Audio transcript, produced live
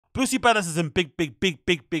Boosie Badazz is in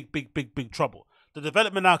big trouble. The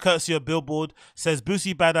development now, courtesy of Billboard, says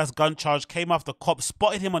Boosie Badazz gun charge came after cops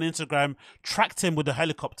spotted him on Instagram, tracked him with a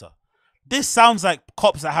helicopter. This sounds like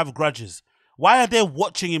cops that have grudges. Why are they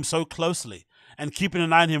watching him so closely and keeping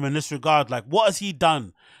an eye on him in this regard? Like, what has he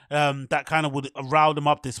done that kind of would rile them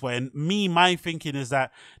up this way? And my thinking is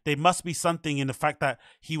that there must be something in the fact that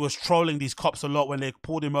he was trolling these cops a lot when they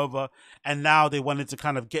pulled him over, and now they wanted to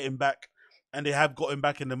kind of get him back. And they have got him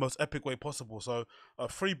back in the most epic way possible. So,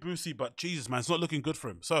 free Boosie, but Jesus, man, it's not looking good for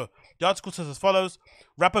him. So, the article says as follows.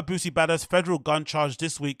 Rapper Boosie Badazz federal gun charge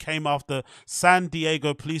this week came after San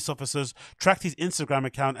Diego police officers tracked his Instagram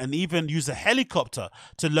account and even used a helicopter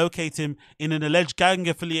to locate him in an alleged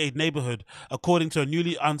gang-affiliated neighborhood, according to a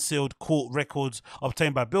newly unsealed court records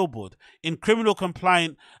obtained by Billboard. In criminal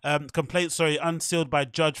complaint, unsealed by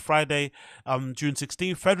Judge Friday, June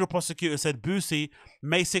 16, federal prosecutor said Boosie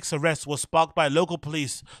May 6 arrest was sparked by local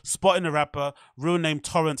police spotting a rapper, real name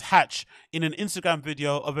Torrance Hatch, in an Instagram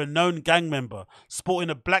video of a known gang member sporting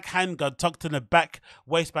a black handgun tucked in the back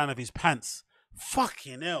waistband of his pants.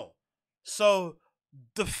 Fucking hell. So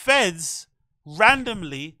the feds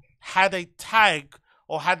randomly had a tag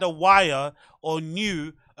or had a wire or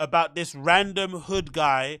knew about this random hood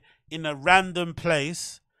guy in a random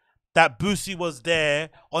place that Boosie was there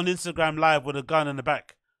on Instagram Live with a gun in the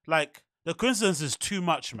back. Like, the coincidence is too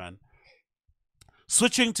much, man.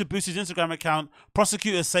 Switching to Boosie's Instagram account,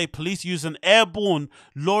 prosecutors say police used an airborne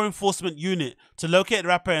law enforcement unit to locate the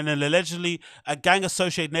rapper in an allegedly a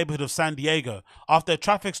gang-associated neighborhood of San Diego. After a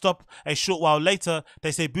traffic stop a short while later,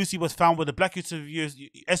 they say Boosie was found with a black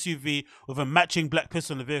SUV with a matching black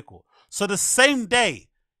pistol in the vehicle. So the same day,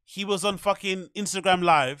 he was on fucking Instagram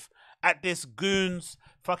Live at this goon's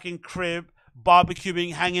fucking crib,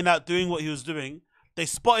 barbecuing, hanging out, doing what he was doing. They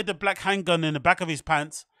spotted the black handgun in the back of his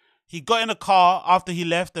pants. He got in a car after he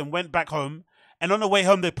left and went back home. And on the way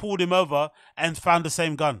home, they pulled him over and found the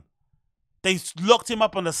same gun. They locked him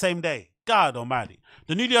up on the same day. God almighty.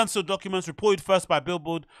 The newly unsealed documents, reported first by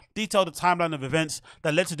Billboard, detailed the timeline of events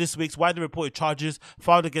that led to this week's widely reported charges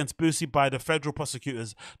filed against Boosie by the federal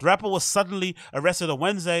prosecutors. The rapper was suddenly arrested on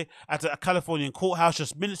Wednesday at a Californian courthouse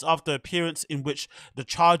just minutes after appearance in which the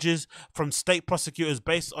charges from state prosecutors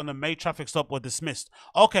based on a May traffic stop were dismissed.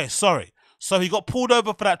 Okay, sorry. So he got pulled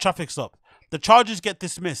over for that traffic stop. The charges get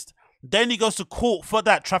dismissed. Then he goes to court for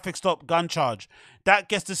that traffic stop gun charge. That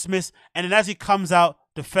gets dismissed, and then as he comes out,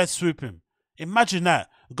 the feds swoop him. Imagine that.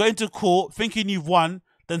 Going to court, thinking you've won,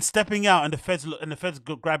 then stepping out and the feds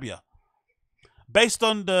grab you. Based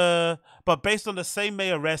on the same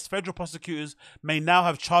May arrest, federal prosecutors may now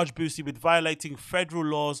have charged Boosie with violating federal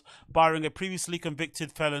laws barring a previously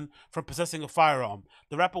convicted felon from possessing a firearm.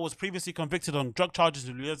 The rapper was previously convicted on drug charges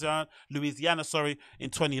in Louisiana in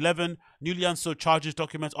 2011. Newly unsealed charges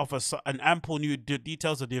documents offer an ample new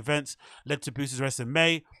details of the events led to Boosie's arrest in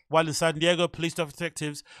May. While in San Diego, police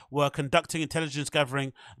detectives were conducting intelligence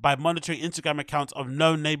gathering by monitoring Instagram accounts of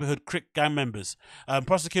known neighborhood Crick gang members.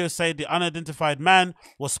 Prosecutors say the unidentified man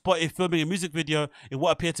was spotted filming a music video in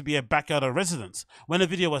what appeared to be a backyard of residence. When the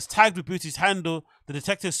video was tagged with Boosie's handle, the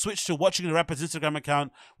detectives switched to watching the rapper's Instagram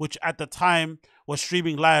account, which at the time was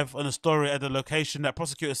streaming live on a story at the location that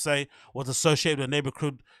prosecutors say was associated with a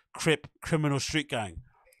neighborhood Crip criminal street gang.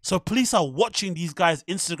 So police are watching these guys'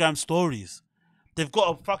 Instagram stories. They've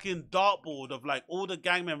got a fucking dartboard of like all the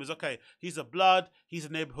gang members. Okay, he's a Blood, he's a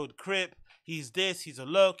neighborhood Crip, he's this, he's a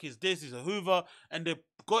Lurk, he's this, he's a Hoover, and they've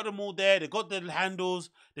got them all there. They got their handles.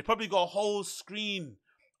 They probably got a whole screen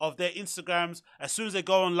of their Instagrams. As soon as they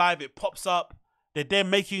go on live, it pops up. They're there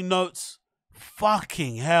making notes.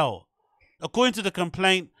 Fucking hell. According to the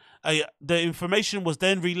complaint, the information was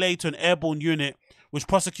then relayed to an airborne unit, which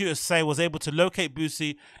prosecutors say was able to locate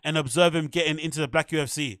Boosie and observe him getting into the black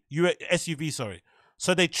SUV.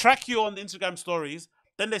 So they track you on the Instagram stories,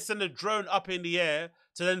 then they send a drone up in the air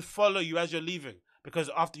to then follow you as you're leaving, because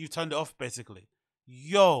after you turned it off, basically.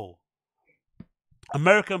 Yo.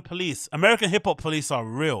 American hip-hop police are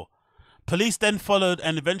real. Police then followed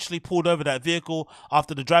and eventually pulled over that vehicle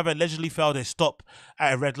after the driver allegedly failed a stop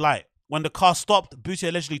at a red light. When the car stopped, Boosie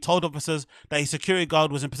allegedly told officers that his security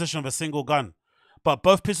guard was in possession of a single gun. But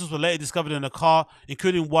both pistols were later discovered in the car,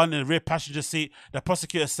 including one in the rear passenger seat that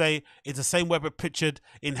prosecutors say is the same weapon pictured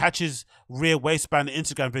in Hatch's rear waistband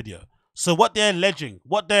Instagram video. So what they're alleging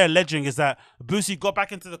is that Boosie got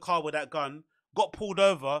back into the car with that gun, got pulled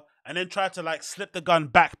over, and then tried to like slip the gun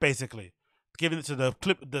back, basically, giving it to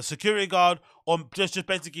the security guard, or just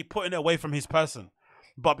basically putting it away from his person.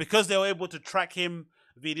 But because they were able to track him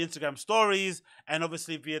via the Instagram stories and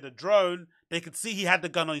obviously via the drone, they could see he had the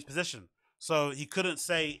gun on his possession. So he couldn't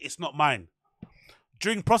say, it's not mine.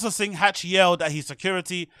 During processing, Hatch yelled at his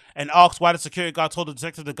security and asked why the security guard told the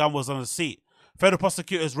detective the gun was on the seat. Federal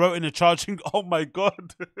prosecutors wrote in the charging, oh my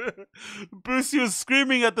God. Boosie was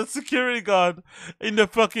screaming at the security guard in the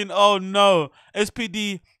fucking, oh no.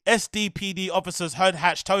 SDPD officers heard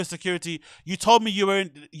Hatch tell his security, you told me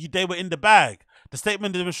they were in the bag. The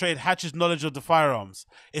statement demonstrated Hatch's knowledge of the firearms.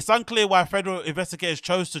 It's unclear why federal investigators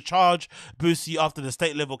chose to charge Boosie after the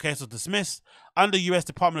state-level case was dismissed. Under U.S.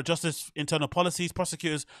 Department of Justice internal policies,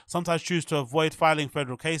 prosecutors sometimes choose to avoid filing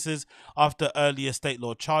federal cases after earlier state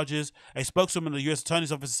law charges. A spokeswoman of the U.S.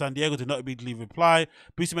 Attorney's Office in San Diego did not immediately reply.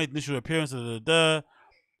 Boosie made initial appearance. In a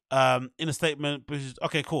statement, Boosie's,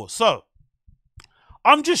 okay, cool. So,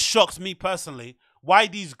 I'm just shocked, me personally, why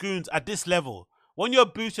these goons at this level, when you're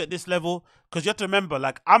Boosie at this level, because you have to remember,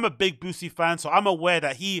 like, I'm a big Boosie fan, so I'm aware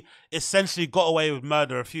that he essentially got away with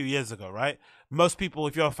murder a few years ago, right? Most people,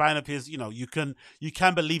 if you're a fan of his, you know, you can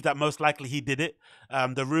believe that most likely he did it.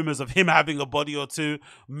 The rumors of him having a body or two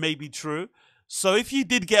may be true. So if you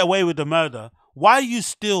did get away with the murder, why are you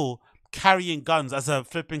still carrying guns as a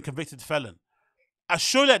flipping convicted felon?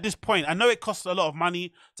 Surely at this point, I know it costs a lot of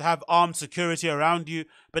money to have armed security around you,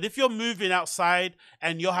 but if you're moving outside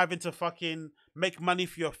and you're having to fucking make money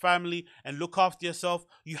for your family and look after yourself,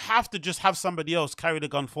 you have to just have somebody else carry the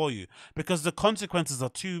gun for you, because the consequences are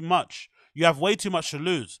too much. You have way too much to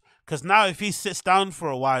lose. Because now if he sits down for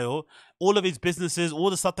a while, all of his businesses, all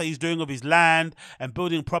the stuff that he's doing with his land and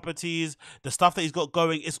building properties, the stuff that he's got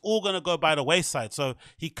going, it's all going to go by the wayside. So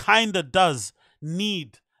he kind of does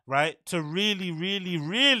need, right, to really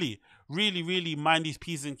mind his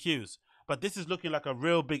P's and Q's. But this is looking like a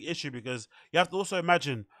real big issue, because you have to also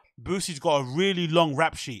imagine Boosie's got a really long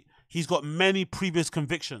rap sheet. He's got many previous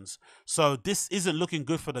convictions. So this isn't looking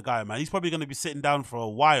good for the guy, man. He's probably going to be sitting down for a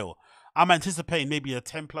while. I'm anticipating maybe a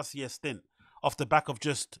 10+ year stint off the back of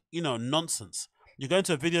just, you know, nonsense. You're going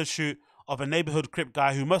to a video shoot of a neighborhood Crip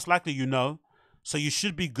guy who most likely you know, so you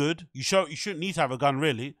should be good. You shouldn't need to have a gun,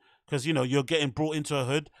 really, because, you know, you're getting brought into a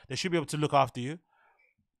hood. They should be able to look after you.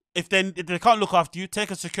 If they can't look after you,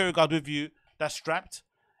 take a security guard with you that's strapped,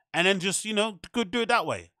 and then just, you know, do it that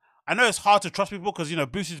way. I know it's hard to trust people because, you know,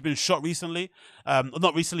 Boosie's been shot recently.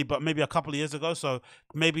 Not recently, but maybe a couple of years ago. So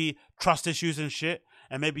maybe trust issues and shit.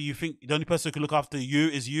 And maybe you think the only person who can look after you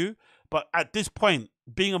is you. But at this point,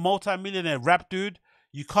 being a multi-millionaire rap dude,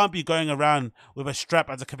 you can't be going around with a strap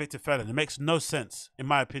as a convicted felon. It makes no sense, in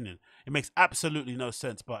my opinion. It makes absolutely no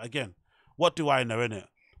sense. But again, what do I know, innit?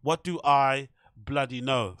 What do I bloody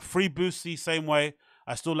know? Free Boosie, same way.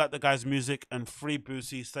 I still like the guy's music. And free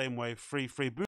Boosie, same way. Free Boosie.